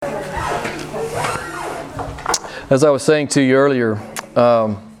As I was saying to you earlier,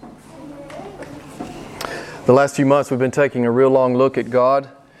 the last few months we've been taking a real long look at God.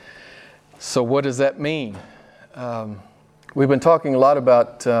 So what does that mean? We've been talking a lot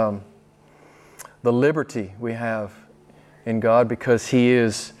about the liberty we have in God because He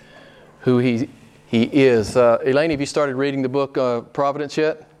is who He is. Elaine, have you started reading the book Providence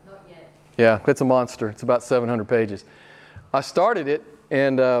yet? Not yet. Yeah, it's a monster. It's about 700 pages. I started it,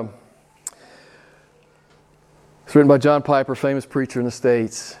 and it's written by John Piper, famous preacher in the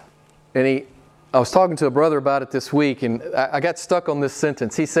States. And I was talking to a brother about it this week, and I got stuck on this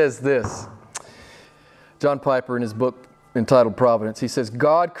sentence. He says this, John Piper in his book entitled Providence, he says,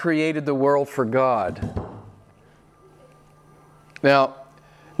 God created the world for God. Now,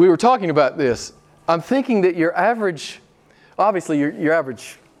 we were talking about this. I'm thinking that your average, obviously your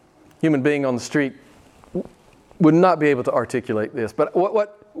average human being on the street would not be able to articulate this. But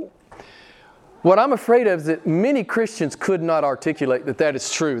what I'm afraid of is that many Christians could not articulate that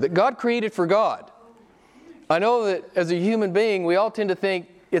is true, that God created for God. I know that as a human being, we all tend to think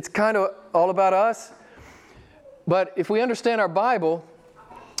it's kind of all about us. But if we understand our Bible,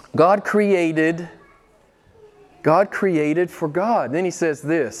 God created for God. Then he says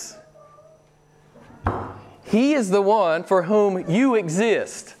this, He is the one for whom you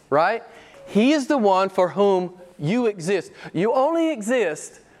exist, right? He is the one for whom you exist. You only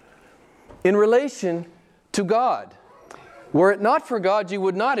exist in relation to God. Were it not for God, you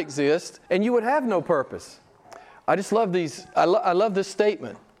would not exist, and you would have no purpose. I just love these. I love this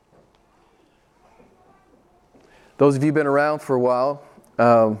statement. Those of you who've been around for a while,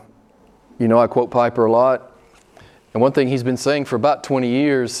 you know I quote Piper a lot. And one thing he's been saying for about 20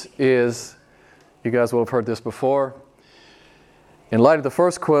 years is, you guys will have heard this before. In light of the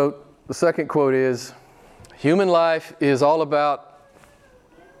first quote, the second quote is, human life is all about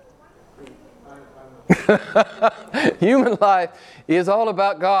human life is all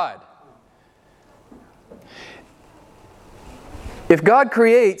about God. If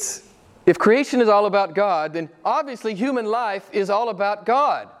creation is all about God, then obviously human life is all about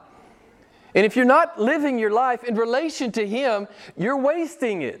God. And if you're not living your life in relation to Him, you're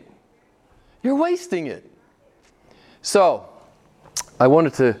wasting it. You're wasting it. So, I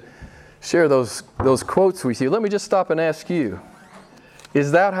wanted to share those quotes with you. Let me just stop and ask you,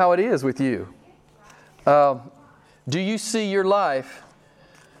 is that how it is with you? Do you see your life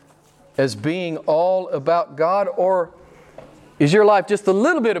as being all about God, or is your life just a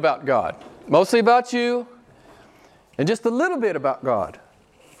little bit about God? Mostly about you and just a little bit about God.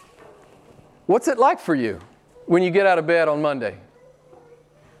 What's it like for you when you get out of bed on Monday?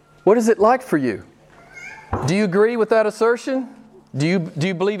 What is it like for you? Do you agree with that assertion? Do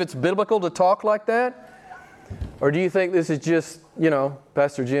you believe it's biblical to talk like that? Or do you think this is just,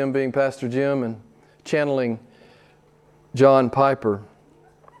 Pastor Jim being Pastor Jim and channeling John Piper?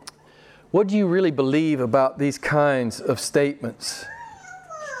 What do you really believe about these kinds of statements?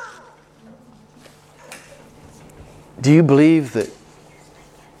 Do you believe that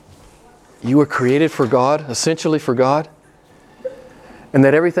you were created for God, essentially for God, and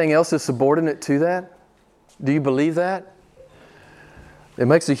that everything else is subordinate to that? Do you believe that? It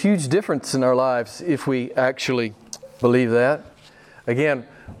makes a huge difference in our lives if we actually believe that. Again,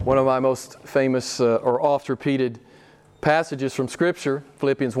 one of my most famous or oft-repeated passages from Scripture,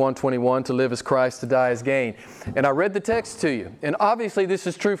 Philippians 1:21, to live as Christ, to die as gain. And I read the text to you. And obviously this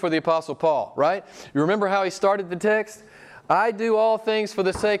is true for the Apostle Paul, right? You remember how he started the text? I do all things for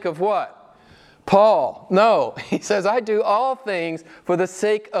the sake of what? Paul. No, he says, I do all things for the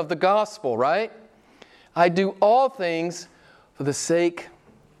sake of the gospel, right? I do all things for the sake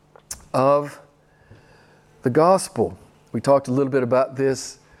of the gospel. We talked a little bit about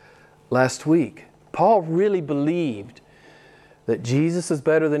this last week. Paul really believed that Jesus is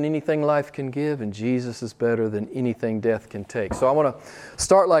better than anything life can give, and Jesus is better than anything death can take. So I want to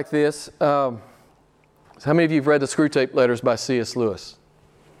start like this. How many of you have read the Screwtape Letters by C.S. Lewis?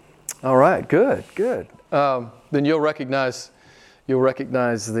 All right, good. Then you'll recognize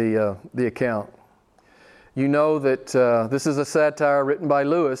the account. You know that this is a satire written by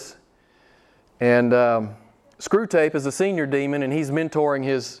Lewis, and Screwtape is a senior demon, and he's mentoring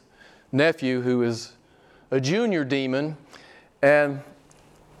his nephew, who is a junior demon, and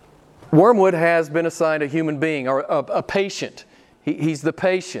Wormwood has been assigned a human being, or a patient. He's the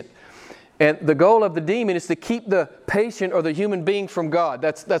patient. And the goal of the demon is to keep the patient or the human being from God.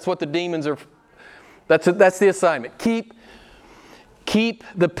 That's what the demons are. That's the assignment. Keep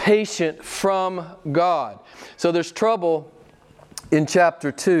the patient from God. So there's trouble in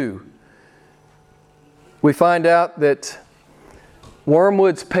chapter 2. We find out that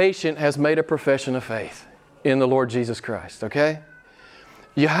Wormwood's patient has made a profession of faith. in the Lord Jesus Christ, okay?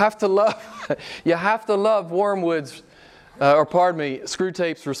 You have to love, you have to love Wormwood's,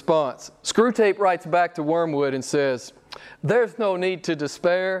 Screwtape's response. Screwtape writes back to Wormwood and says, "There's no need to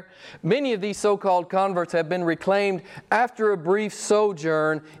despair. Many of these so-called converts have been reclaimed after a brief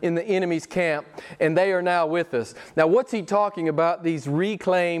sojourn in the enemy's camp, and they are now with us." Now, what's he talking about, these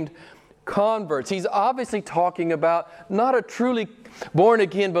reclaimed converts? He's obviously talking about not a truly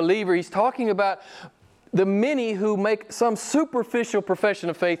born-again believer. He's talking about the many who make some superficial profession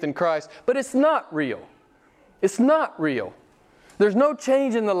of faith in Christ, but it's not real. It's not real. There's no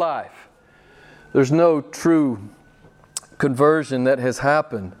change in the life. There's no true conversion that has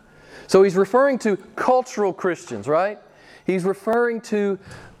happened. So he's referring to cultural Christians, right? He's referring to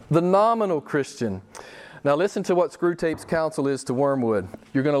the nominal Christian. Now listen to what Screwtape's counsel is to Wormwood.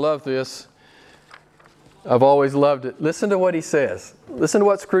 You're going to love this. I've always loved it. Listen to what he says. Listen to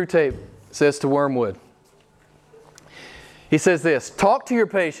what Screwtape says to Wormwood. He says this: talk to your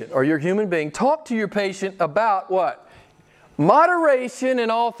patient, or your human being, talk to your patient about what? Moderation in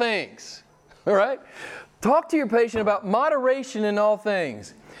all things. All right? Talk to your patient about moderation in all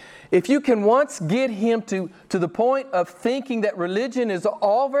things. If you can once get him to the point of thinking that religion is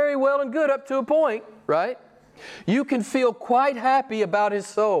all very well and good up to a point, right? You can feel quite happy about his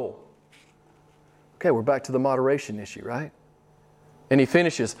soul. Okay, we're back to the moderation issue, right? And he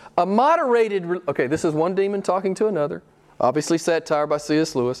finishes, okay, this is one demon talking to another. Obviously satire by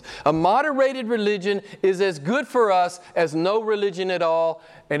C.S. Lewis. A moderated religion is as good for us as no religion at all.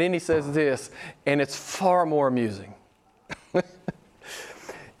 And then he says this, and it's far more amusing.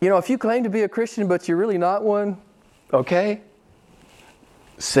 You know, if you claim to be a Christian but you're really not one, okay,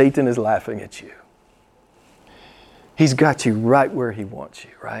 Satan is laughing at you. He's got you right where he wants you,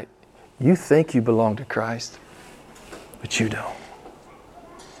 right? You think you belong to Christ, but you don't.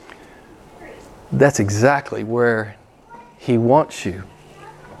 That's exactly where he wants you.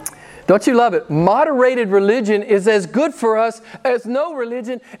 Don't you love it? Moderated religion is as good for us as no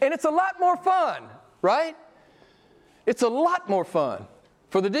religion, and it's a lot more fun, right? It's a lot more fun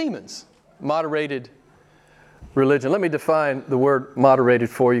for the demons. Moderated religion. Let me define the word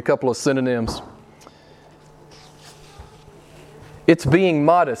moderated for you, a couple of synonyms. It's being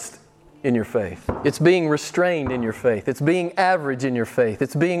modest in your faith. It's being restrained in your faith. It's being average in your faith.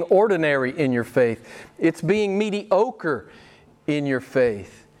 It's being ordinary in your faith. It's being mediocre in your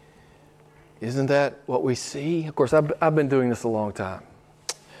faith. Isn't that what we see? Of course, I've been doing this a long time.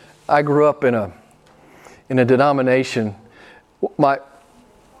 I grew up in a denomination. My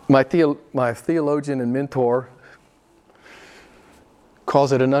theologian and mentor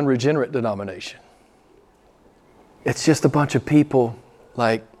calls it an unregenerate denomination. It's just a bunch of people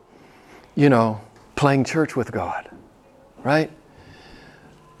like, you know, playing church with God, right?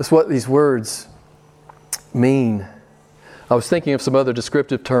 That's what these words mean. I was thinking of some other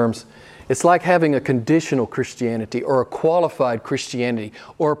descriptive terms. It's like having a conditional Christianity or a qualified Christianity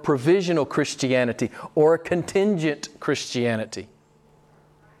or a provisional Christianity or a contingent Christianity.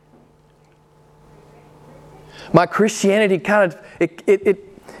 My Christianity kind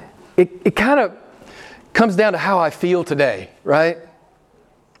of comes down to how I feel today, right?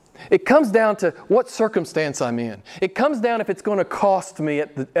 It comes down to what circumstance I'm in. It comes down if it's going to cost me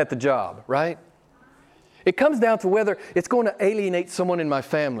at the job, right? It comes down to whether it's going to alienate someone in my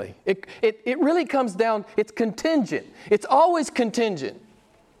family. It really comes down, it's contingent. It's always contingent.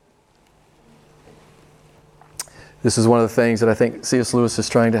 This is one of the things that I think C.S. Lewis is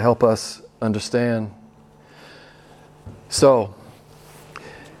trying to help us understand. So,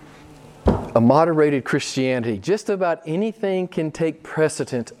 a moderated Christianity, just about anything can take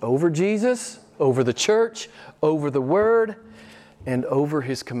precedent over Jesus, over the church, over the Word, and over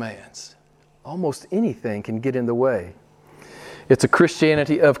His commands. Almost anything can get in the way. It's a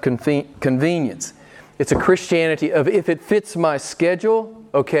Christianity of convenience. It's a Christianity of if it fits my schedule,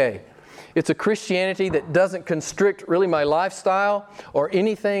 okay. It's a Christianity that doesn't constrict really my lifestyle or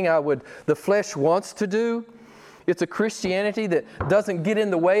anything the flesh wants to do. It's a Christianity that doesn't get in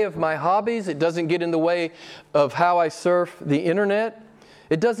the way of my hobbies. It doesn't get in the way of how I surf the internet.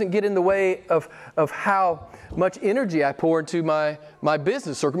 It doesn't get in the way of how much energy I pour into my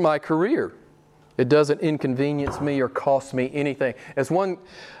business or my career. It doesn't inconvenience me or cost me anything. As one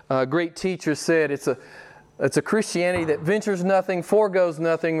great teacher said, it's a Christianity that ventures nothing, forgoes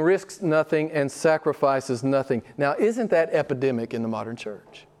nothing, risks nothing, and sacrifices nothing. Now, isn't that epidemic in the modern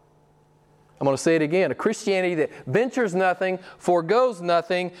church? I'm going to say it again. A Christianity that ventures nothing, forgoes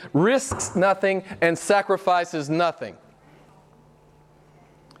nothing, risks nothing, and sacrifices nothing.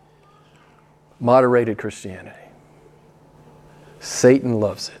 Moderated Christianity. Satan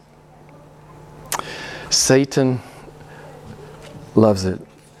loves it. Satan loves it.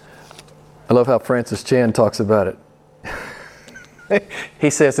 I love how Francis Chan talks about it. He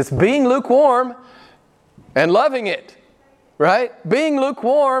says it's being lukewarm and loving it, right? Being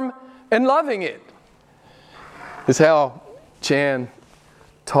lukewarm and loving it is how Chan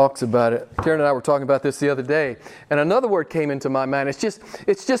talks about it. Karen and I were talking about this the other day, and another word came into my mind. It's just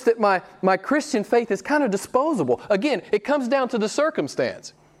that my Christian faith is kind of disposable. Again, it comes down to the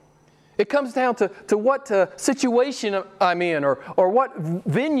circumstance. It comes down to what situation I'm in or what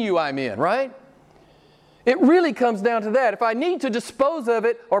venue I'm in, right? It really comes down to that. If I need to dispose of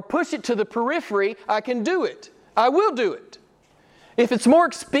it or push it to the periphery, I can do it. I will do it. If it's more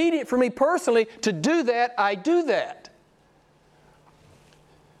expedient for me personally to do that, I do that.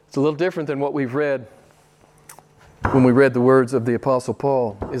 It's a little different than what we've read when we read the words of the Apostle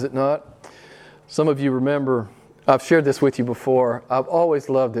Paul, is it not? Some of you remember, I've shared this with you before. I've always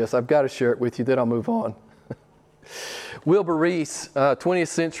loved this. I've got to share it with you, then I'll move on. Wilbur Reese, 20th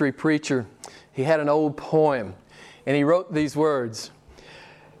century preacher, he had an old poem, and he wrote these words.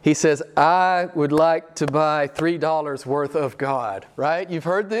 He says, I would like to buy $3 worth of God, right? You've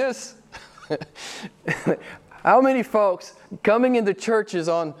heard this? How many folks coming into churches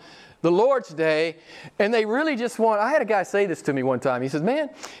on the Lord's Day, and they really just want, I had a guy say this to me one time. He says, man,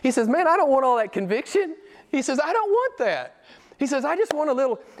 I don't want all that conviction. He says, I don't want that. He says, I just want a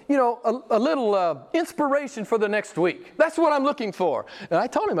little, a little inspiration for the next week. That's what I'm looking for. And I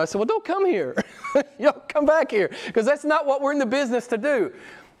told him, I said, well, don't come here. Come back here, because that's not what we're in the business to do.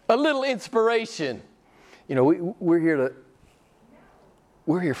 A little inspiration. We're here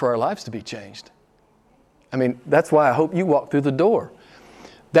for our lives to be changed. I mean, that's why I hope you walk through the door.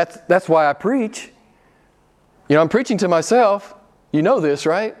 That's why I preach. I'm preaching to myself. You know this,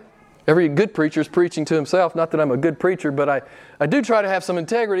 right? Every good preacher is preaching to himself. Not that I'm a good preacher, but I do try to have some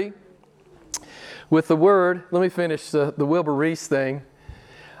integrity with the Word. Let me finish the Wilbur Reese thing.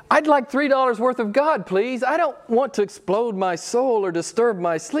 I'd like $3 worth of God, please. I don't want to explode my soul or disturb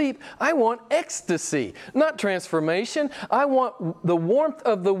my sleep. I want ecstasy, not transformation. I want the warmth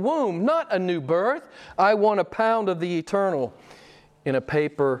of the womb, not a new birth. I want a pound of the eternal in a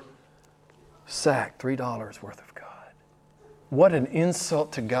paper sack, $3 worth of God. What an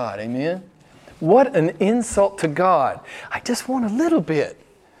insult to God, amen? What an insult to God. I just want a little bit.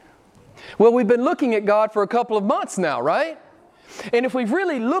 Well, we've been looking at God for a couple of months now, right? And if we've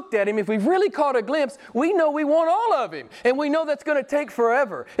really looked at Him, if we've really caught a glimpse, we know we want all of Him. And we know that's going to take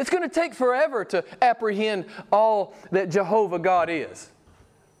forever. It's going to take forever to apprehend all that Jehovah God is.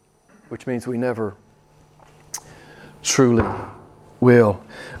 Which means we never truly will.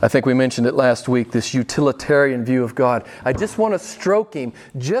 I think we mentioned it last week, this utilitarian view of God. I just want to stroke Him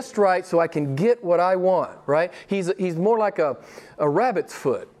just right so I can get what I want, right? He's more like a rabbit's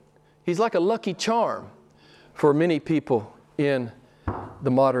foot. He's like a lucky charm for many people in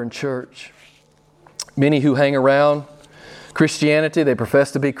the modern church. Many who hang around Christianity, they profess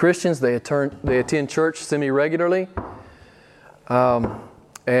to be Christians, they attend church semi-regularly,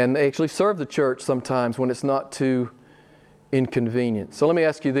 and they actually serve the church sometimes when it's not too inconvenient. So let me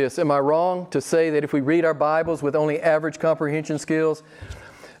ask you this. Am I wrong to say that if we read our Bibles with only average comprehension skills,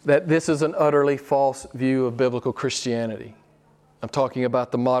 that this is an utterly false view of biblical Christianity? I'm talking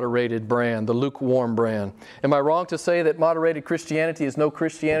about the moderated brand, the lukewarm brand. Am I wrong to say that moderated Christianity is no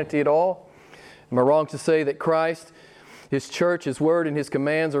Christianity at all? Am I wrong to say that Christ, His church, His word, and His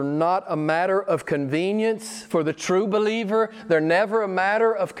commands are not a matter of convenience for the true believer? They're never a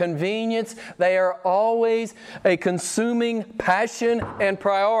matter of convenience. They are always a consuming passion and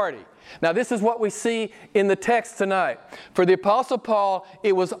priority. Now, this is what we see in the text tonight. For the Apostle Paul,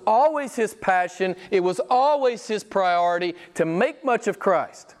 it was always his passion, it was always his priority to make much of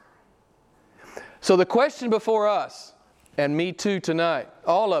Christ. So the question before us, and me too tonight,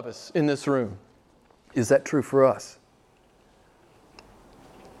 all of us in this room, is that true for us?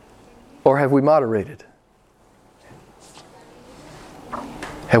 Or have we moderated?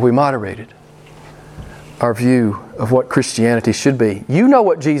 Have we moderated our view of what Christianity should be? You know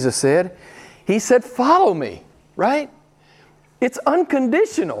what Jesus said. He said, follow me, right? It's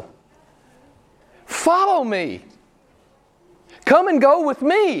unconditional. Follow me. Come and go with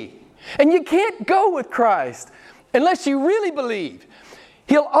me. And you can't go with Christ unless you really believe.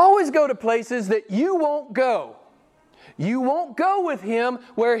 He'll always go to places that you won't go. You won't go with Him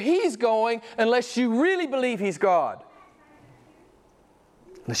where He's going unless you really believe He's God.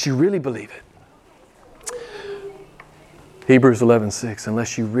 Unless you really believe it. Hebrews 11:6,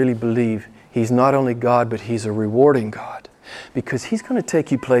 unless you really believe He's not only God, but He's a rewarding God. Because He's going to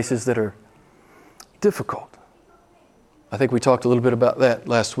take you places that are difficult. I think we talked a little bit about that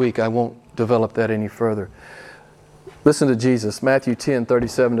last week. I won't develop that any further. Listen to Jesus, Matthew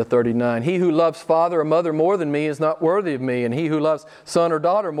 10:37-39. He who loves father or mother more than me is not worthy of me, and he who loves son or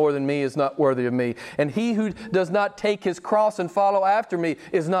daughter more than me is not worthy of me. And he who does not take his cross and follow after me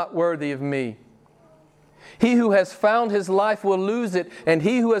is not worthy of me. He who has found his life will lose it, and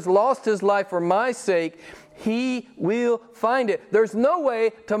he who has lost his life for my sake, he will find it. There's no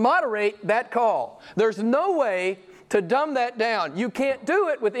way to moderate that call. There's no way to dumb that down. You can't do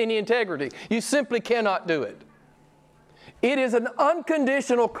it with any integrity. You simply cannot do it. It is an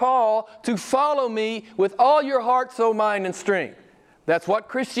unconditional call to follow me with all your heart, soul, mind, and strength. That's what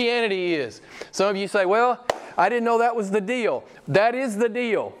Christianity is. Some of you say, well, I didn't know that was the deal. That is the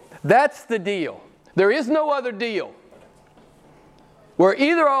deal. That's the deal. There is no other deal. We're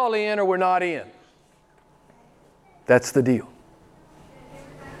either all in or we're not in. That's the deal.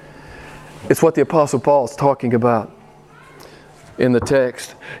 It's what the Apostle Paul is talking about in the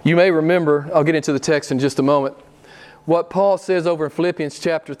text. You may remember, I'll get into the text in just a moment, what Paul says over in Philippians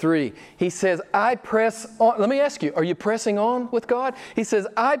chapter 3. He says, I press on. Let me ask you, are you pressing on with God? He says,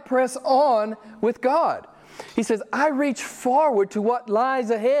 I press on with God. He says, I reach forward to what lies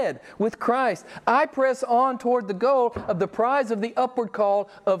ahead with Christ. I press on toward the goal of the prize of the upward call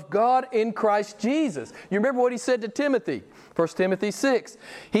of God in Christ Jesus. You remember what he said to Timothy? 1 Timothy 6.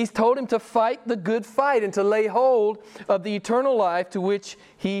 He's told him to fight the good fight and to lay hold of the eternal life to which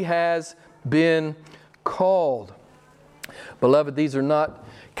he has been called. Beloved, these are not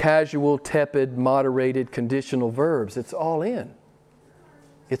casual, tepid, moderated, conditional verbs. It's all in.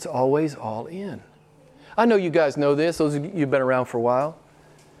 It's always all in. I know you guys know this, those of you who've been around for a while.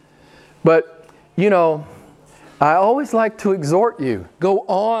 But, you know, I always like to exhort you, go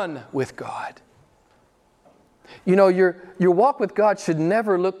on with God. You know, your walk with God should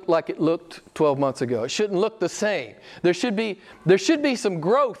never look like it looked 12 months ago. It shouldn't look the same. There should be some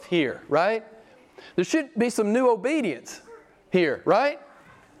growth here, right? There should be some new obedience here, right?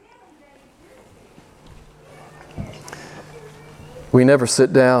 We never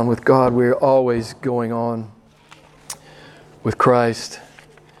sit down with God. We're always going on with Christ.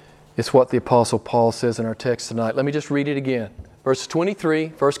 It's what the Apostle Paul says in our text tonight. Let me just read it again. Verse 23,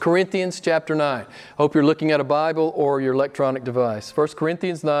 1 Corinthians chapter 9. I hope you're looking at a Bible or your electronic device. 1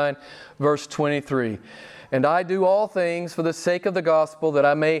 Corinthians 9, verse 23. And I do all things for the sake of the gospel, that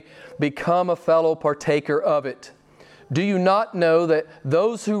I may become a fellow partaker of it. Do you not know that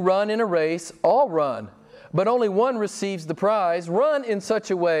those who run in a race all run, but only one receives the prize? Run in such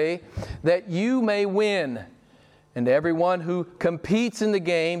a way that you may win. And everyone who competes in the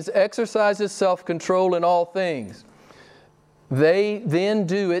games exercises self-control in all things. They then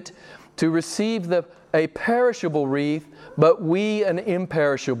do it to receive a perishable wreath, but we an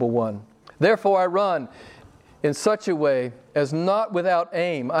imperishable one. Therefore I run in such a way as not without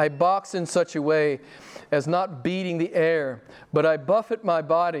aim. I box in such a way as not beating the air, but I buffet my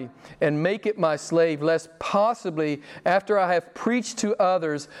body and make it my slave, lest possibly after I have preached to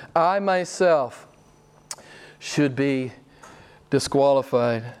others, I myself should be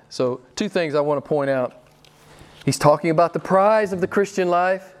disqualified. So, two things I want to point out. He's talking about the prize of the Christian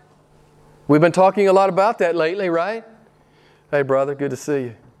life. We've been talking a lot about that lately, right? Hey, brother, good to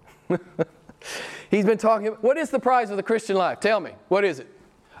see you. He's been talking about, what is the prize of the Christian life? Tell me, what is it?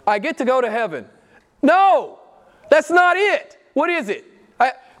 I get to go to heaven. No, that's not it. What is it?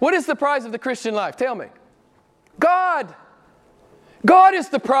 What is the prize of the Christian life? Tell me. God. God is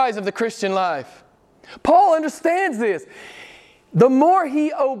the prize of the Christian life. Paul understands this. The more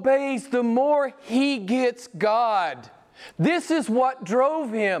he obeys, the more he gets God. This is what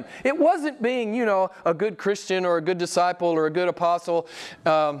drove him. It wasn't being, a good Christian or a good disciple or a good apostle.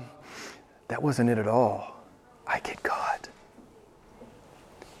 That wasn't it at all. I get God.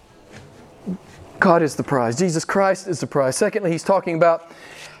 God is the prize. Jesus Christ is the prize. Secondly, he's talking about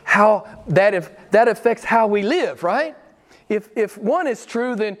how that affects how we live, right? If one is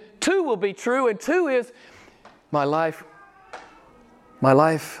true, then two will be true. And two is my life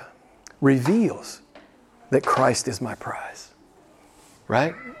reveals that Christ is my prize.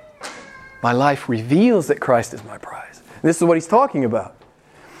 Right? My life reveals that Christ is my prize. And this is what he's talking about.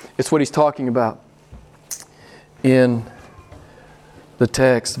 It's what he's talking about in the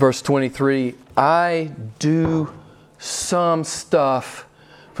text. Verse 23, I do some stuff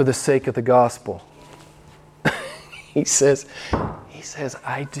for the sake of the gospel. He says,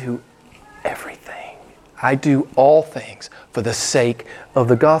 I do everything. I do all things for the sake of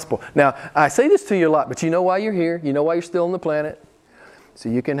the gospel. Now, I say this to you a lot, but you know why you're here. You know why you're still on the planet. So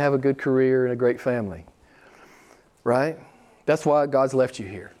you can have a good career and a great family. Right? That's why God's left you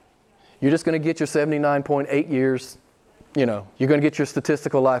here. You're just going to get your 79.8 years you're going to get your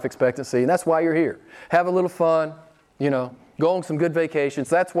statistical life expectancy, and that's why you're here. Have a little fun, go on some good vacations.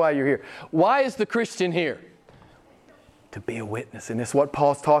 That's why you're here. Why is the Christian here? To be a witness, and it's what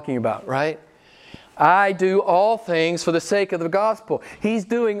Paul's talking about, right? I do all things for the sake of the gospel. He's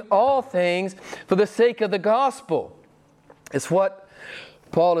doing all things for the sake of the gospel. It's what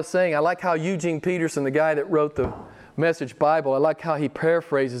Paul is saying. I like how Eugene Peterson, the guy that wrote the Message Bible, I like how he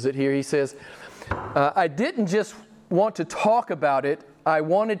paraphrases it here. He says, I didn't just want to talk about it, I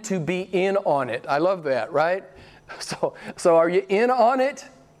wanted to be in on it. I love that, right? So are you in on it?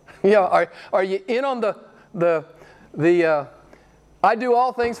 Are you in on the I do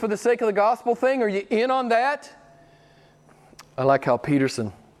all things for the sake of the gospel thing? Are you in on that? I like how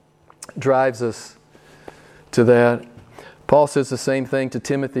Peterson drives us to that. Paul says the same thing to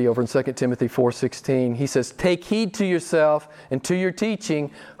Timothy over in 2 Timothy 4:16. He says, take heed to yourself and to your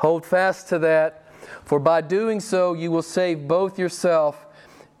teaching. Hold fast to that. For by doing so, you will save both yourself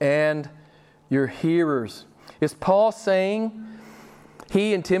and your hearers. Is Paul saying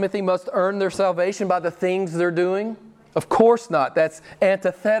he and Timothy must earn their salvation by the things they're doing? Of course not. That's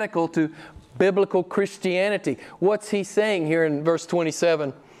antithetical to biblical Christianity. What's he saying here in verse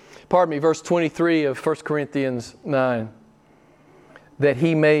 23 of 1 Corinthians 9? That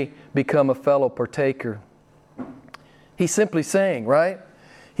he may become a fellow partaker. He's simply saying, right?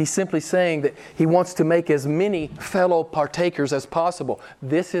 He's simply saying that he wants to make as many fellow partakers as possible.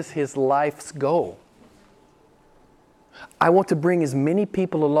 This is his life's goal. I want to bring as many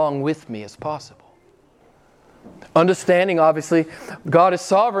people along with me as possible. Understanding, obviously, God is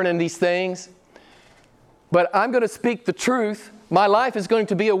sovereign in these things, but I'm going to speak the truth. My life is going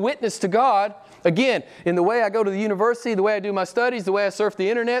to be a witness to God. Again, in the way I go to the university, the way I do my studies, the way I surf the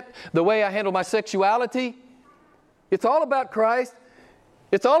internet, the way I handle my sexuality. It's all about Christ.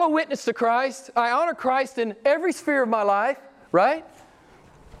 It's all a witness to Christ. I honor Christ in every sphere of my life, right?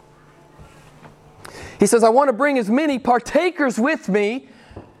 He says, I want to bring as many partakers with me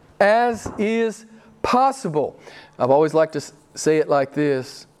as is possible. I've always liked to say it like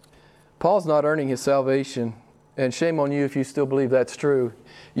this. Paul's not earning his salvation. And shame on you if you still believe that's true.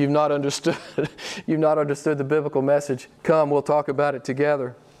 You've not understood the biblical message. Come, we'll talk about it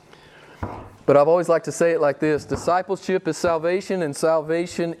together. But I've always liked to say it like this. Discipleship is salvation, and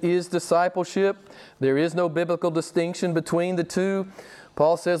salvation is discipleship. There is no biblical distinction between the two.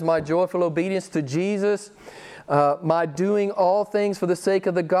 Paul says, my joyful obedience to Jesus, my doing all things for the sake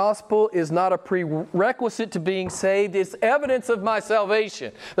of the gospel is not a prerequisite to being saved. It's evidence of my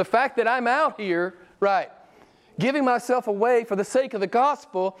salvation. The fact that I'm out here, right, giving myself away for the sake of the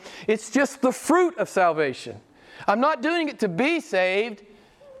gospel, it's just the fruit of salvation. I'm not doing it to be saved.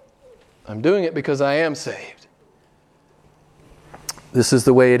 I'm doing it because I am saved. This is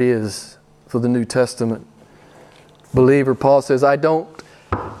the way it is for the New Testament believer. Paul says, if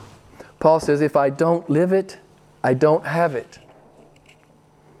I don't live it, I don't have it.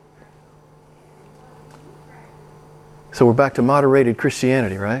 So we're back to moderated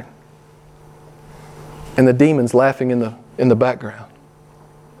Christianity, right? And the demons laughing in the background.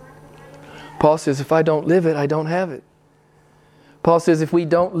 Paul says, if I don't live it, I don't have it. Paul says, if we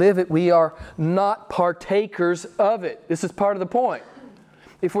don't live it, we are not partakers of it. This is part of the point.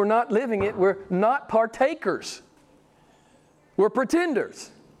 If we're not living it, we're not partakers. We're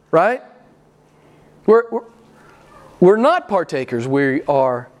pretenders, right? We're not partakers. We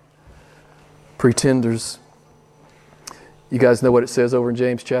are pretenders. You guys know what it says over in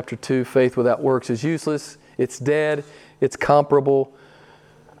James chapter 2. Faith without works is useless. It's dead. It's comparable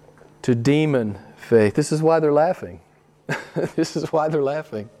to demon faith. This is why they're laughing. This is why they're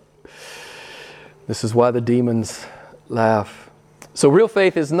laughing. This is why the demons laugh. So real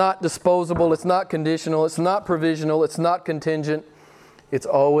faith is not disposable. It's not conditional. It's not provisional. It's not contingent. It's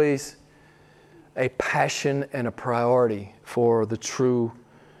always a passion and a priority for the true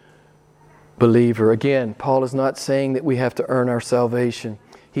believer. Again, Paul is not saying that we have to earn our salvation.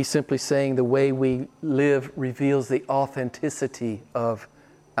 He's simply saying the way we live reveals the authenticity of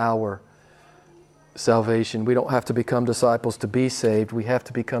our salvation. We don't have to become disciples to be saved. We have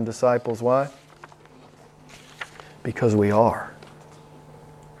to become disciples. Why? Because we are.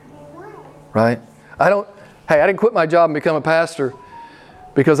 Right? I didn't quit my job and become a pastor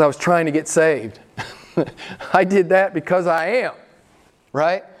because I was trying to get saved. I did that because I am.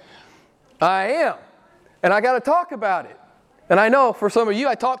 Right? I am. And I got to talk about it. And I know for some of you,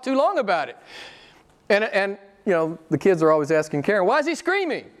 I talk too long about it. And you know, the kids are always asking Karen, why is he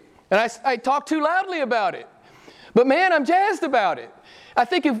screaming? And I talk too loudly about it. But man, I'm jazzed about it. I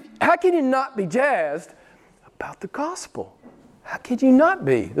think, how can you not be jazzed about the gospel? How can you not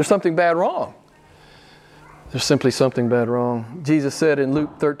be? There's something bad wrong. There's simply something bad wrong. Jesus said in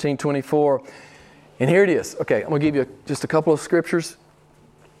Luke 13:24, and here it is. Okay, I'm going to give you just a couple of scriptures.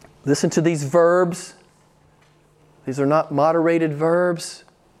 Listen to these verbs. These are not moderated verbs.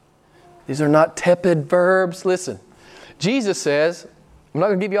 These are not tepid verbs. Listen. Jesus says, I'm not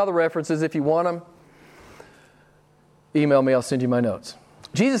going to give you all the references. If you want them, email me. I'll send you my notes.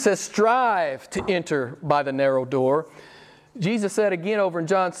 Jesus says, strive to enter by the narrow door. Jesus said again over in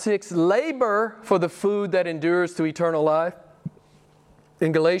John 6, labor for the food that endures to eternal life.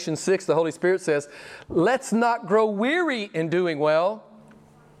 In Galatians 6, the Holy Spirit says, let's not grow weary in doing well.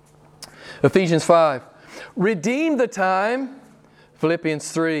 Ephesians 5, redeem the time.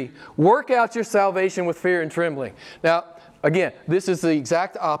 Philippians 3, work out your salvation with fear and trembling. Now, again, this is the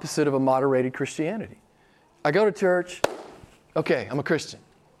exact opposite of a moderated Christianity. I go to church. Okay, I'm a Christian.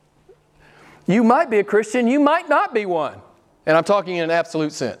 You might be a Christian. You might not be one. And I'm talking in an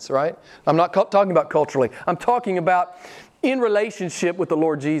absolute sense, right? I'm not talking about culturally. I'm talking about in relationship with the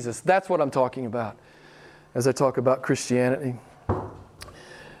Lord Jesus. That's what I'm talking about as I talk about Christianity.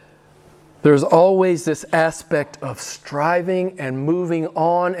 There's always this aspect of striving and moving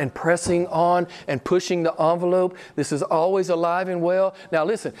on and pressing on and pushing the envelope. This is always alive and well. Now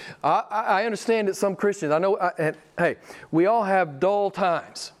listen, I understand that some Christians, hey, we all have dull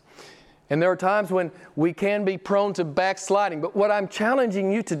times. And there are times when we can be prone to backsliding. But what I'm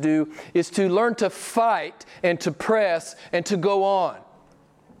challenging you to do is to learn to fight and to press and to go on.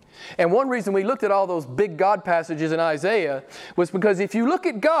 And one reason we looked at all those big God passages in Isaiah was because if you look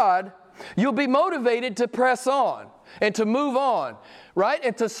at God, you'll be motivated to press on and to move on, right?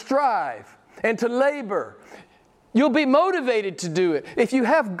 And to strive and to labor. You'll be motivated to do it. If you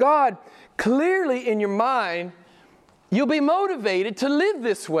have God clearly in your mind, you'll be motivated to live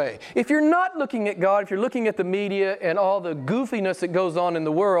this way. If you're not looking at God, if you're looking at the media and all the goofiness that goes on in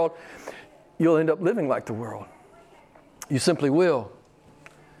the world, you'll end up living like the world. You simply will.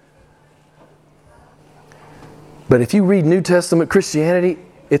 But if you read New Testament Christianity,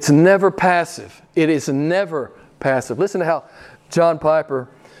 it's never passive. It is never passive. Listen to how John Piper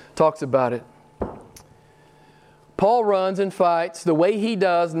talks about it. Paul runs and fights the way he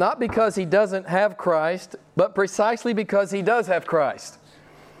does, not because he doesn't have Christ, but precisely because he does have Christ.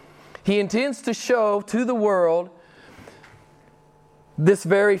 He intends to show to the world this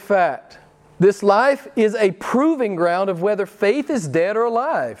very fact. This life is a proving ground of whether faith is dead or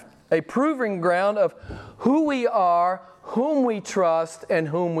alive. A proving ground of who we are, whom we trust, and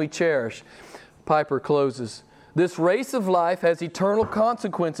whom we cherish. Piper closes. This race of life has eternal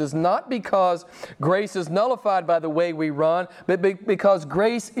consequences, not because grace is nullified by the way we run, but because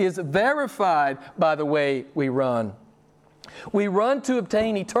grace is verified by the way we run. We run to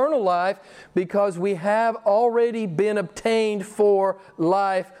obtain eternal life because we have already been obtained for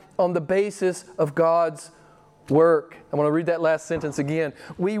life on the basis of God's work. I want to read that last sentence again.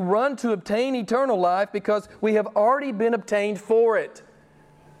 We run to obtain eternal life because we have already been obtained for it.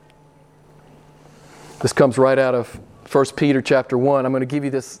 This comes right out of 1 Peter chapter 1. I'm going to give you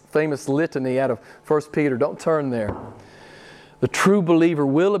this famous litany out of 1 Peter. Don't turn there. The true believer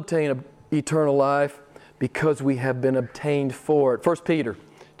will obtain eternal life because we have been obtained for it. 1 Peter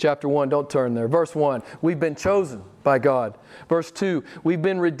chapter 1, don't turn there. Verse 1, we've been chosen by God. Verse 2, we've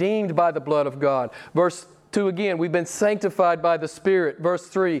been redeemed by the blood of God. Verse 2 again, we've been sanctified by the Spirit. Verse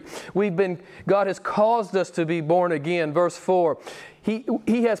 3, God has caused us to be born again. Verse 4,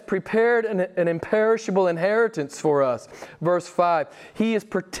 He has prepared an imperishable inheritance for us. Verse 5, He is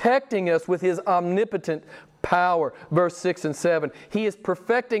protecting us with His omnipotent power. Verse 6 and 7, He is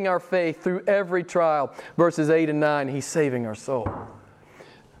perfecting our faith through every trial. Verses 8 and 9, He's saving our soul.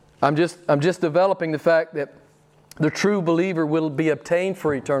 I'm just developing the fact that the true believer will be obtained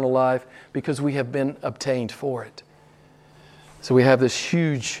for eternal life because we have been obtained for it. So we have this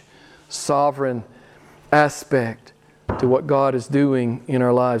huge sovereign aspect to what God is doing in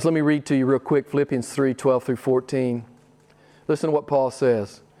our lives. Let me read to you real quick Philippians 3, 12 through 14. Listen to what Paul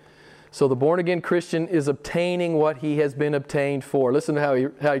says. So the born-again Christian is obtaining what he has been obtained for. Listen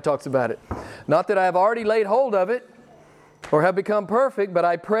to how he talks about it. Not that I have already laid hold of it or have become perfect, but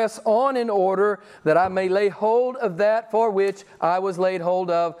I press on in order that I may lay hold of that for which I was laid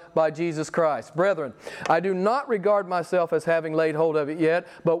hold of by Jesus Christ. Brethren, I do not regard myself as having laid hold of it yet,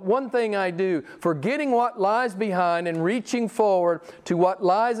 but one thing I do, forgetting what lies behind and reaching forward to what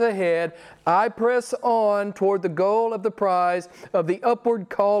lies ahead, I press on toward the goal of the prize of the upward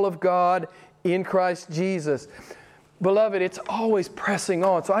call of God in Christ Jesus. Beloved, it's always pressing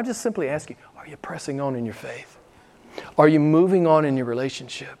on. So I just simply ask you, are you pressing on in your faith? Are you moving on in your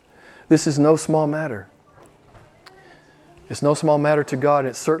relationship? This is no small matter. It's no small matter to God.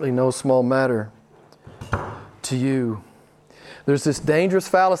 It's certainly no small matter to you. There's this dangerous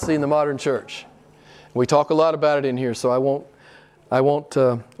fallacy in the modern church. We talk a lot about it in here, so I won't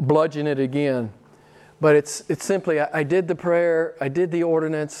bludgeon it again. But it's simply, I did the prayer, I did the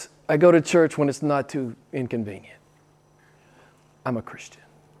ordinance, I go to church when it's not too inconvenient. I'm a Christian.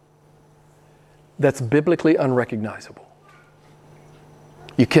 That's biblically unrecognizable.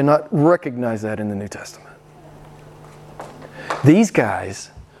 You cannot recognize that in the New Testament. These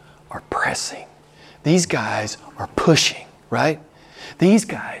guys are pressing. These guys are pushing, right? These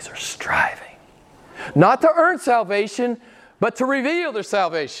guys are striving. Not to earn salvation, but to reveal their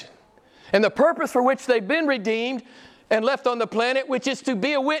salvation. And the purpose for which they've been redeemed and left on the planet, which is to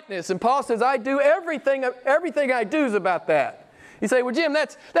be a witness. And Paul says, I do everything I do is about that. You say, well, Jim,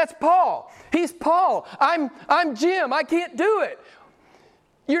 that's Paul. He's Paul. I'm Jim. I can't do it.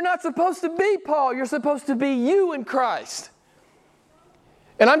 You're not supposed to be Paul. You're supposed to be you in Christ.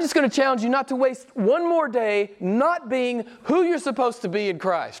 And I'm just going to challenge you not to waste one more day not being who you're supposed to be in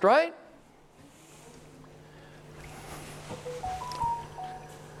Christ, right?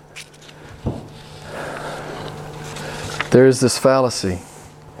 There is this fallacy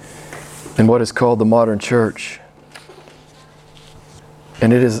in what is called the modern church.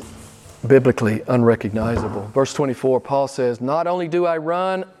 And it is biblically unrecognizable. Verse 24, Paul says, not only do I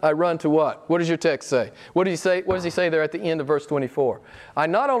run to what? What does your text say? What does he say there at the end of verse 24? I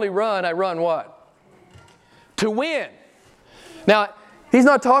not only run, I run what? To win. Now, he's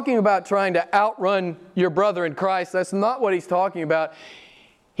not talking about trying to outrun your brother in Christ. That's not what he's talking about.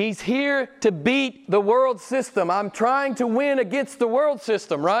 He's here to beat the world system. I'm trying to win against the world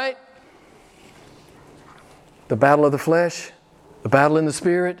system, right? The battle of the flesh, the battle in the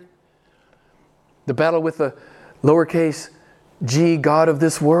spirit, the battle with the lowercase g, God of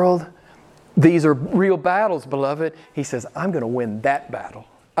this world. These are real battles, beloved. He says, I'm going to win that battle.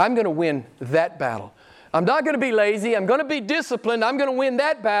 I'm going to win that battle. I'm not going to be lazy. I'm going to be disciplined. I'm going to win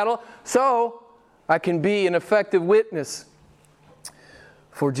that battle so I can be an effective witness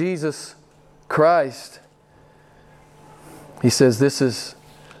for Jesus Christ. He says, this is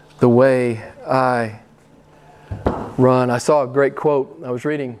the way I run. I saw a great quote. I was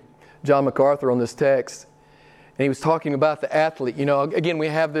reading John MacArthur on this text, and he was talking about the athlete. You know, again, we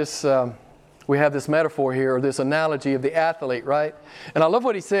have this metaphor here, or this analogy of the athlete, right? And I love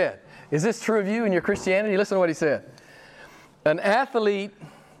what he said. Is this true of you in your Christianity? Listen to what he said. An athlete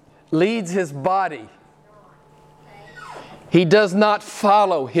leads his body. He does not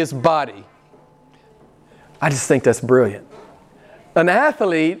follow his body. I just think that's brilliant. An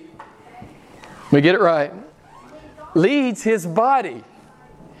athlete, let me get it right, leads his body.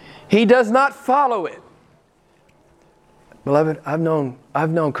 He does not follow it. Beloved, I've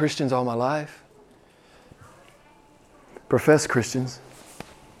known Christians all my life, professed Christians,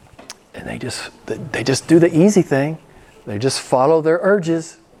 and they just do the easy thing. They just follow their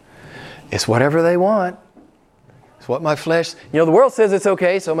urges. It's whatever they want. It's what my flesh... You know, the world says it's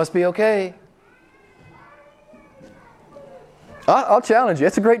okay, so it must be okay. I'll challenge you.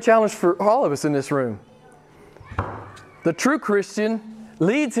 It's a great challenge for all of us in this room. The true Christian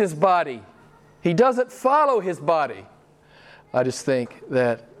leads his body. He doesn't follow his body. I just think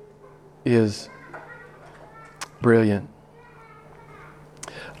that is brilliant.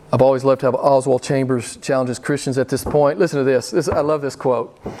 I've always loved how Oswald Chambers challenges Christians at this point. Listen to this. I love this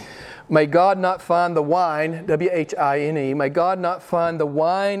quote. May God not find the wine, W-H-I-N-E, may God not find the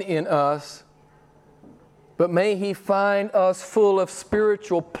wine in us, but may He find us full of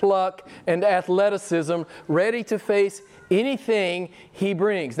spiritual pluck and athleticism, ready to face anything He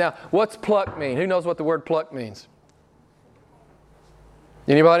brings. Now, what's pluck mean? Who knows what the word pluck means?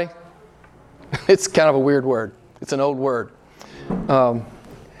 Anybody? It's kind of a weird word. It's an old word. But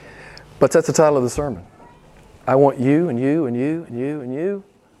that's the title of the sermon. I want you and you and you and you and you.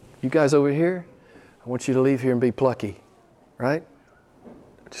 You guys over here, I want you to leave here and be plucky, right?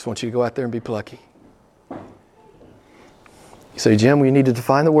 I just want you to go out there and be plucky. You say, Jim, well, you need to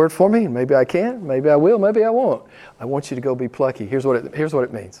define the word for me. Maybe I can, maybe I will, maybe I won't. I want you to go be plucky. Here's what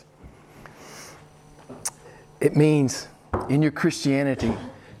it means. It means, in your Christianity,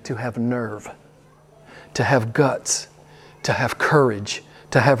 to have nerve, to have guts, to have courage,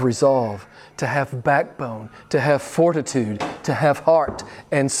 to have resolve, to have backbone, to have fortitude, to have heart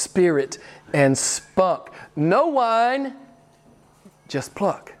and spirit and spunk. No wine, just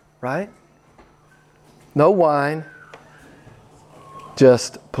pluck, right? No wine,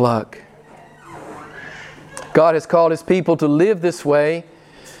 just pluck. God has called His people to live this way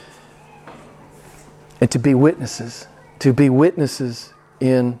and to be witnesses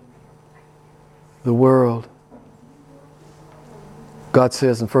in the world. God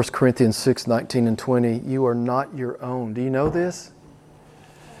says in 1 Corinthians 6:19 and 20, you are not your own. Do you know this?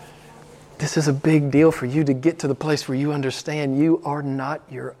 This is a big deal for you to get to the place where you understand you are not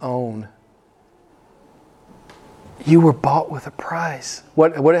your own. You were bought with a price.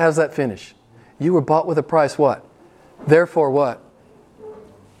 What how's that finish? You were bought with a price. What? Therefore what?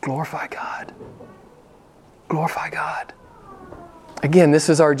 Glorify God. Glorify God. Again, this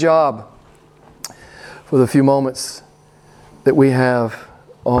is our job for the few moments that we have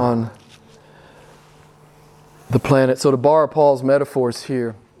on the planet. So to borrow Paul's metaphors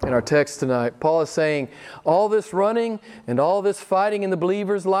here in our text tonight, Paul is saying all this running and all this fighting in the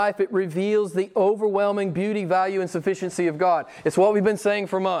believer's life, it reveals the overwhelming beauty, value, and sufficiency of God. It's what we've been saying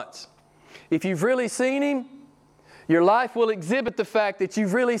for months. If you've really seen Him, your life will exhibit the fact that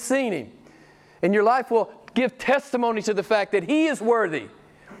you've really seen Him. And your life will give testimony to the fact that He is worthy.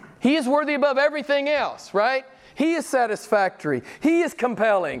 He is worthy above everything else, right? He is satisfactory. He is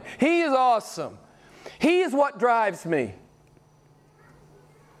compelling. He is awesome. He is what drives me.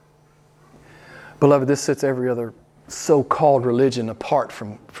 Beloved, this sets every other so-called religion apart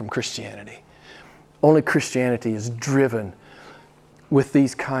from Christianity. Only Christianity is driven with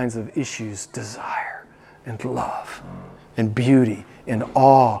these kinds of issues: desire and love and beauty and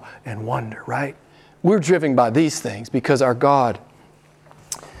awe and wonder, right? We're driven by these things because our God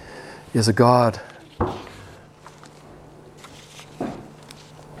is a God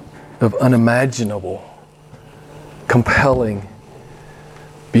of unimaginable, compelling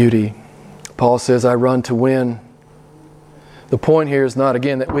beauty. Paul says, I run to win. The point here is not,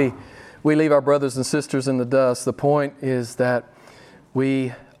 again, that we leave our brothers and sisters in the dust. The point is that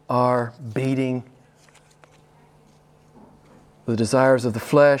we are beating the desires of the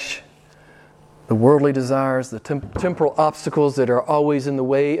flesh, the worldly desires, the temporal obstacles that are always in the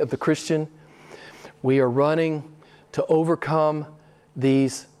way of the Christian. We are running to overcome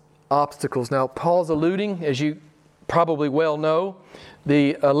these obstacles. Now, Paul's alluding, as you probably well know,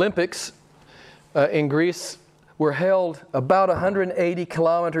 the Olympics in Greece were held about 180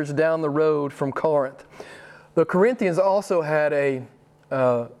 kilometers down the road from Corinth. The Corinthians also had an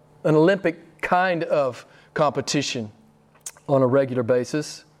Olympic kind of competition on a regular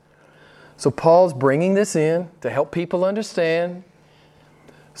basis. So Paul's bringing this in to help people understand.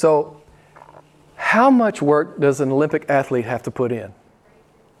 So how much work does an Olympic athlete have to put in?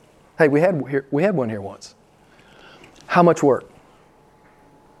 Hey, we had one here once. How much work?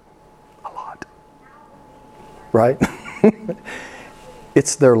 A lot. Right?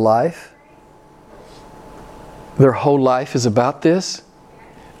 It's their life. Their whole life is about this.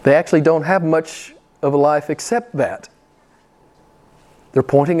 They actually don't have much of a life except that. They're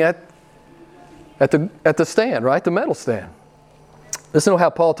pointing at the stand, right? The medal stand. Listen to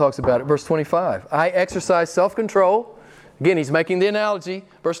how Paul talks about it. Verse 25. I exercise self-control. Again, he's making the analogy.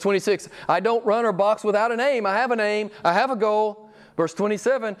 Verse 26. I don't run or box without an aim. I have an aim. I have a goal. Verse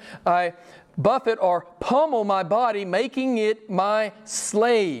 27. I buffet or pummel my body, making it my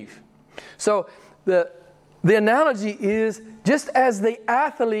slave. So the analogy is, just as the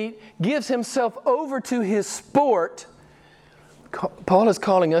athlete gives himself over to his sport, Paul is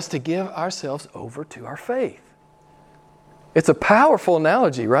calling us to give ourselves over to our faith. It's a powerful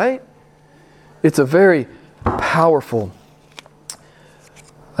analogy, right? It's a very powerful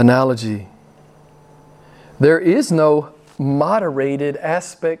analogy. There is no moderated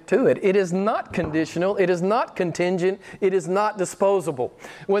aspect to it. It is not conditional. It is not contingent. It is not disposable.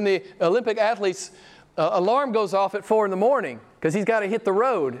 When the Olympic athlete's alarm goes off at 4 a.m. because he's got to hit the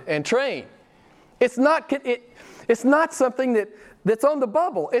road and train, it's not something that's on the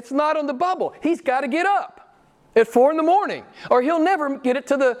bubble. It's not on the bubble. He's got to get up at 4 a.m. or he'll never get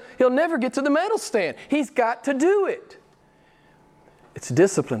to the medal stand. He's got to do it. It's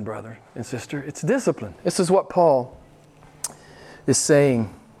discipline, brother and sister. It's discipline. This is what Paul is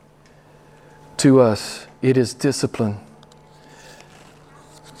saying to us. It is discipline.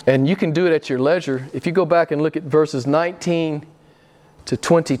 And you can do it at your leisure. If you go back and look at verses 19 to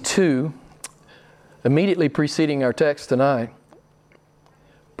 22, immediately preceding our text tonight,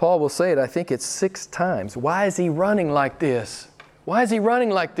 Paul will say it, I think it's 6 times. Why is he running like this? Why is he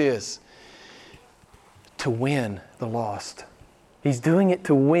running like this? To win the lost. He's doing it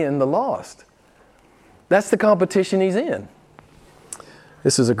to win the lost. That's the competition he's in.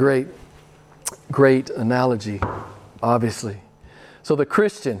 This is a great, great analogy, obviously. So the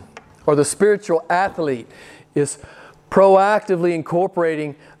Christian or the spiritual athlete is proactively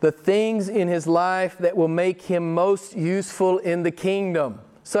incorporating the things in his life that will make him most useful in the kingdom.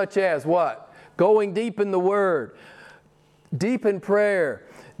 Such as what? Going deep in the Word, deep in prayer,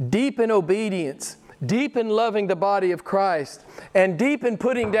 deep in obedience, deep in loving the body of Christ, and deep in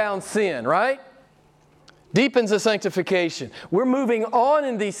putting down sin, right? Deepens the sanctification. We're moving on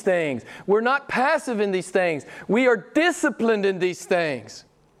in these things. We're not passive in these things. We are disciplined in these things.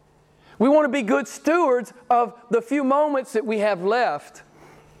 We want to be good stewards of the few moments that we have left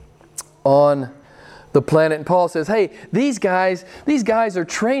on the planet. And Paul says, hey, these guys are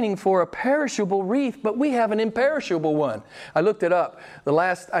training for a perishable wreath, but we have an imperishable one. I looked it up.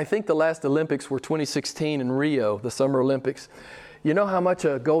 I think the last Olympics were 2016 in Rio, the Summer Olympics. You know how much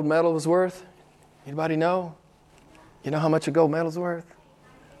a gold medal was worth? Anybody know? You know how much a gold medal's worth?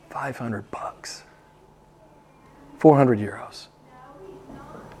 $500. 400 euros.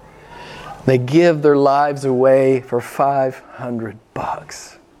 They give their lives away for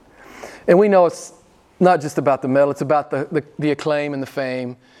 $500. And we know it's not just about the medal, it's about the acclaim and the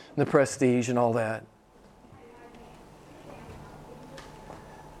fame and the prestige and all that.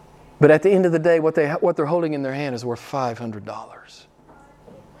 But at the end of the day, what they're holding in their hand is worth $500.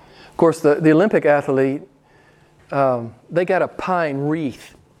 Of course, the Olympic athlete, they got a pine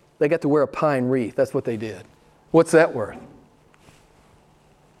wreath. They got to wear a pine wreath. That's what they did. What's that worth?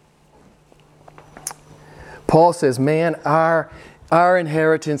 Paul says, man, our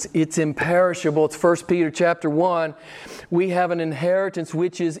inheritance, it's imperishable. It's 1 Peter chapter 1. We have an inheritance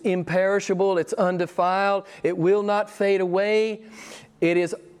which is imperishable. It's undefiled. It will not fade away.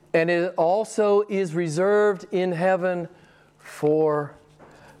 It also is reserved in heaven for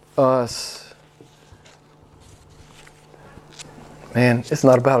us. Man, it's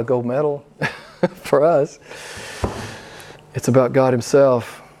not about a gold medal for us. It's about God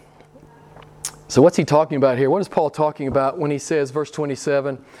Himself. So what's he talking about here? What is Paul talking about when he says, verse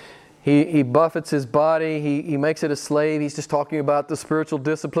 27, he buffets his body, he makes it a slave. He's just talking about the spiritual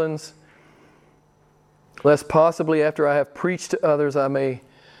disciplines. Lest possibly after I have preached to others, I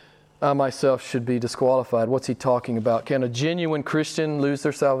myself should be disqualified. What's he talking about? Can a genuine Christian lose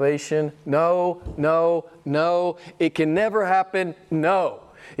their salvation? No, no, no. It can never happen. No.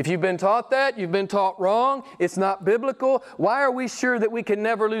 If you've been taught that, you've been taught wrong. It's not biblical. Why are we sure that we can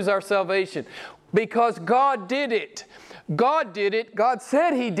never lose our salvation? Because God did it. God did it. God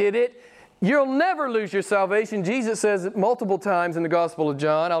said He did it. You'll never lose your salvation. Jesus says it multiple times in the Gospel of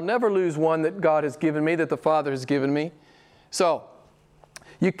John. I'll never lose one that God has given me, that the Father has given me. So,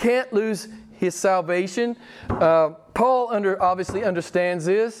 you can't lose his salvation. Paul obviously understands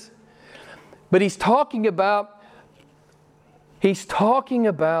this. But he's talking about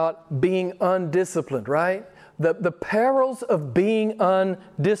being undisciplined, right? The perils of being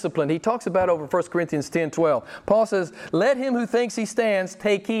undisciplined. He talks about over 1 Corinthians 10:12. Paul says, let him who thinks he stands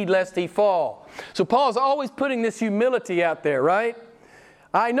take heed lest he fall. So Paul's always putting this humility out there, right?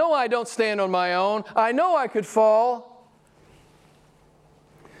 I know I don't stand on my own. I know I could fall.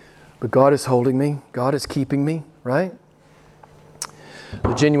 But God is holding me. God is keeping me, right?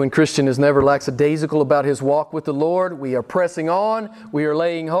 The genuine Christian is never lackadaisical about his walk with the Lord. We are pressing on. We are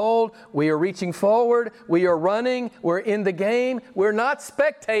laying hold. We are reaching forward. We are running. We're in the game. We're not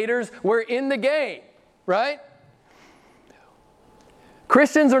spectators. We're in the game, right?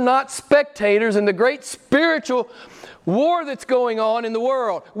 Christians are not spectators in the great spiritual war that's going on in the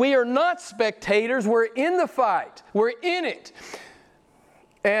world. We are not spectators. We're in the fight. We're in it.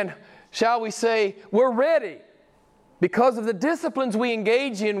 And shall we say, we're ready. Because of the disciplines we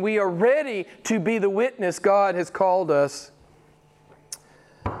engage in, we are ready to be the witness God has called us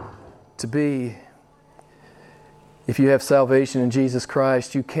to be. If you have salvation in Jesus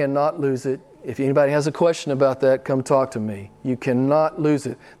Christ, you cannot lose it. If anybody has a question about that, come talk to me. You cannot lose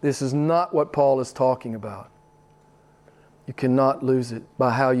it. This is not what Paul is talking about. You cannot lose it by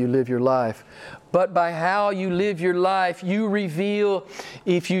how you live your life. But by how you live your life, you reveal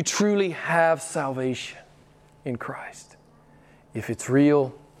if you truly have salvation in Christ. If it's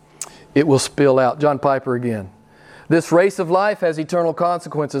real, it will spill out. John Piper again. This race of life has eternal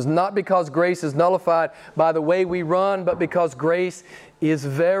consequences, not because grace is nullified by the way we run, but because grace is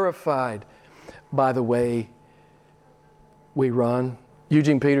verified by the way we run.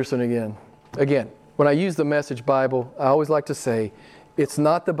 Eugene Peterson again. Again, when I use the Message Bible, I always like to say, it's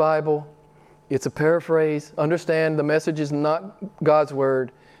not the Bible, it's a paraphrase. Understand, the Message is not God's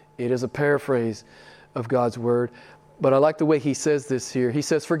Word. It is a paraphrase of God's Word. But I like the way he says this here. He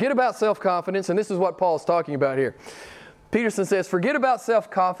says, forget about self-confidence, and this is what Paul's talking about here. Peterson says, forget about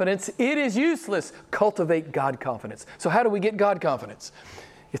self-confidence. It is useless. Cultivate God confidence. So how do we get God confidence?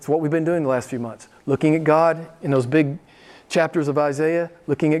 It's what we've been doing the last few months. Looking at God in those big chapters of Isaiah,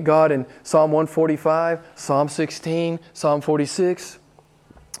 looking at God in Psalm 145, Psalm 16, Psalm 46.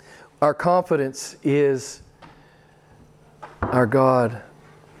 Our confidence is our God.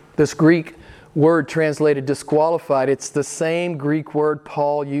 This Greek word translated disqualified, it's the same Greek word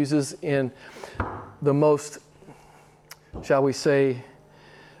Paul uses in the most, shall we say,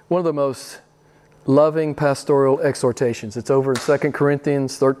 one of the most loving pastoral exhortations. It's over in 2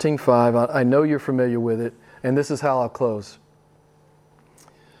 Corinthians 13:5. I know you're familiar with it, and this is how I'll close.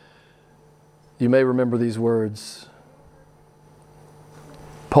 You may remember these words.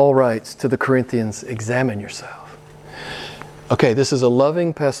 Paul writes to the Corinthians, examine yourself. Okay, this is a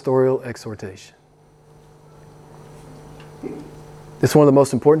loving pastoral exhortation. It's one of the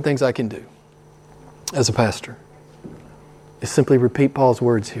most important things I can do as a pastor, is simply repeat Paul's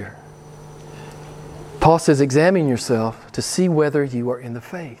words here. Paul says, examine yourself to see whether you are in the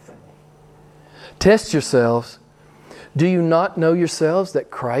faith. Test yourselves. Do you not know yourselves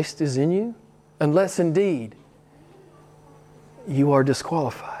that Christ is in you? Unless indeed you are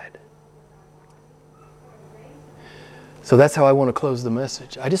disqualified. So that's how I want to close the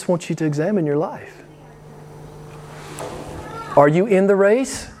message. I just want you to examine your life. Are you in the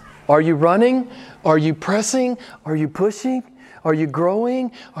race? Are you running? Are you pressing? Are you pushing? Are you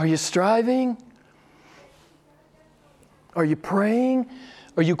growing? Are you striving? Are you praying?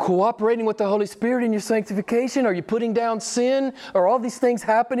 Are you cooperating with the Holy Spirit in your sanctification? Are you putting down sin? Are all these things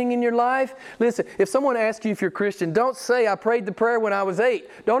happening in your life? Listen, if someone asks you if you're Christian, don't say, I prayed the prayer when I was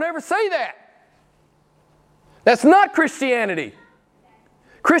 8. Don't ever say that. That's not Christianity.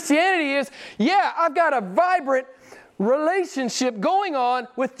 Christianity is, yeah, I've got a vibrant relationship going on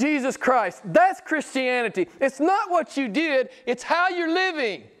with Jesus Christ. That's Christianity. It's not what you did, it's how you're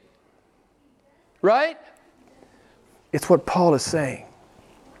living. Right? It's what Paul is saying.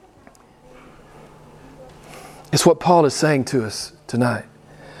 It's what Paul is saying to us tonight.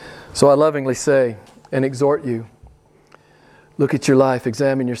 So I lovingly say and exhort you, look at your life,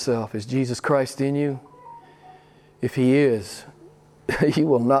 examine yourself. Is Jesus Christ in you? If He is, you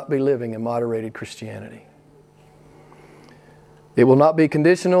will not be living a moderated Christianity. It will not be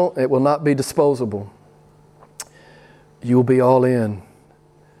conditional. It will not be disposable. You will be all in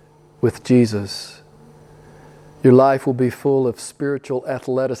with Jesus. Your life will be full of spiritual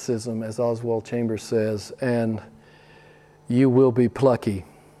athleticism, as Oswald Chambers says, and you will be plucky.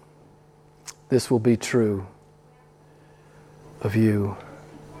 This will be true of you.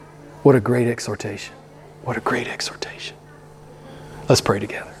 What a great exhortation. What a great exhortation. Let's pray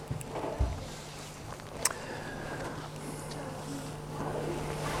together.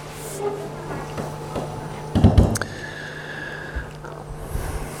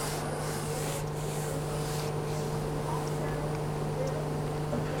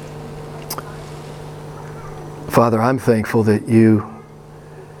 Father, I'm thankful that you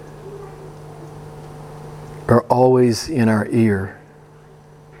are always in our ear.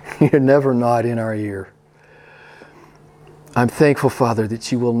 You're never not in our ear. I'm thankful, Father,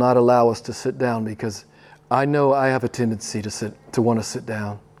 that you will not allow us to sit down, because I know I have a tendency to want to sit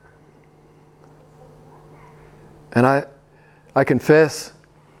down. And I confess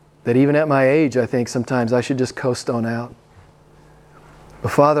that even at my age, I think sometimes I should just coast on out.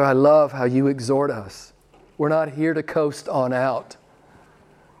 But Father, I love how you exhort us. We're not here to coast on out.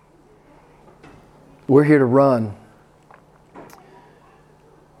 We're here to run.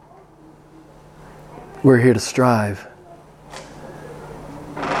 We're here to strive.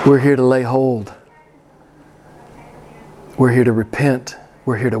 We're here to lay hold. We're here to repent.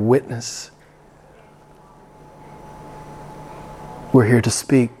 We're here to witness. We're here to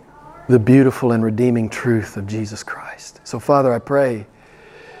speak the beautiful and redeeming truth of Jesus Christ. So, Father, I pray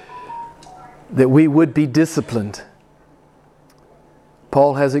that we would be disciplined.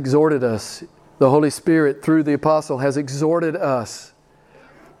 Paul has exhorted us. The Holy Spirit, through the apostle, has exhorted us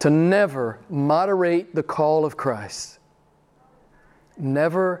to never moderate the call of Christ.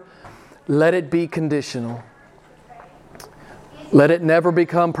 Never let it be conditional. Let it never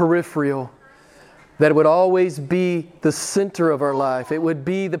become peripheral. That it would always be the center of our life. It would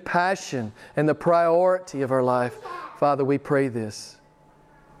be the passion and the priority of our life. Father, we pray this.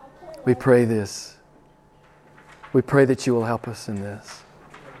 We pray this. We pray that you will help us in this.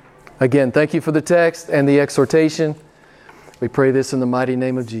 Again, thank you for the text and the exhortation. We pray this in the mighty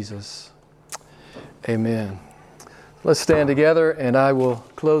name of Jesus. Amen. Let's stand together and I will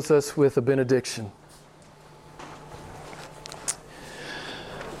close us with a benediction.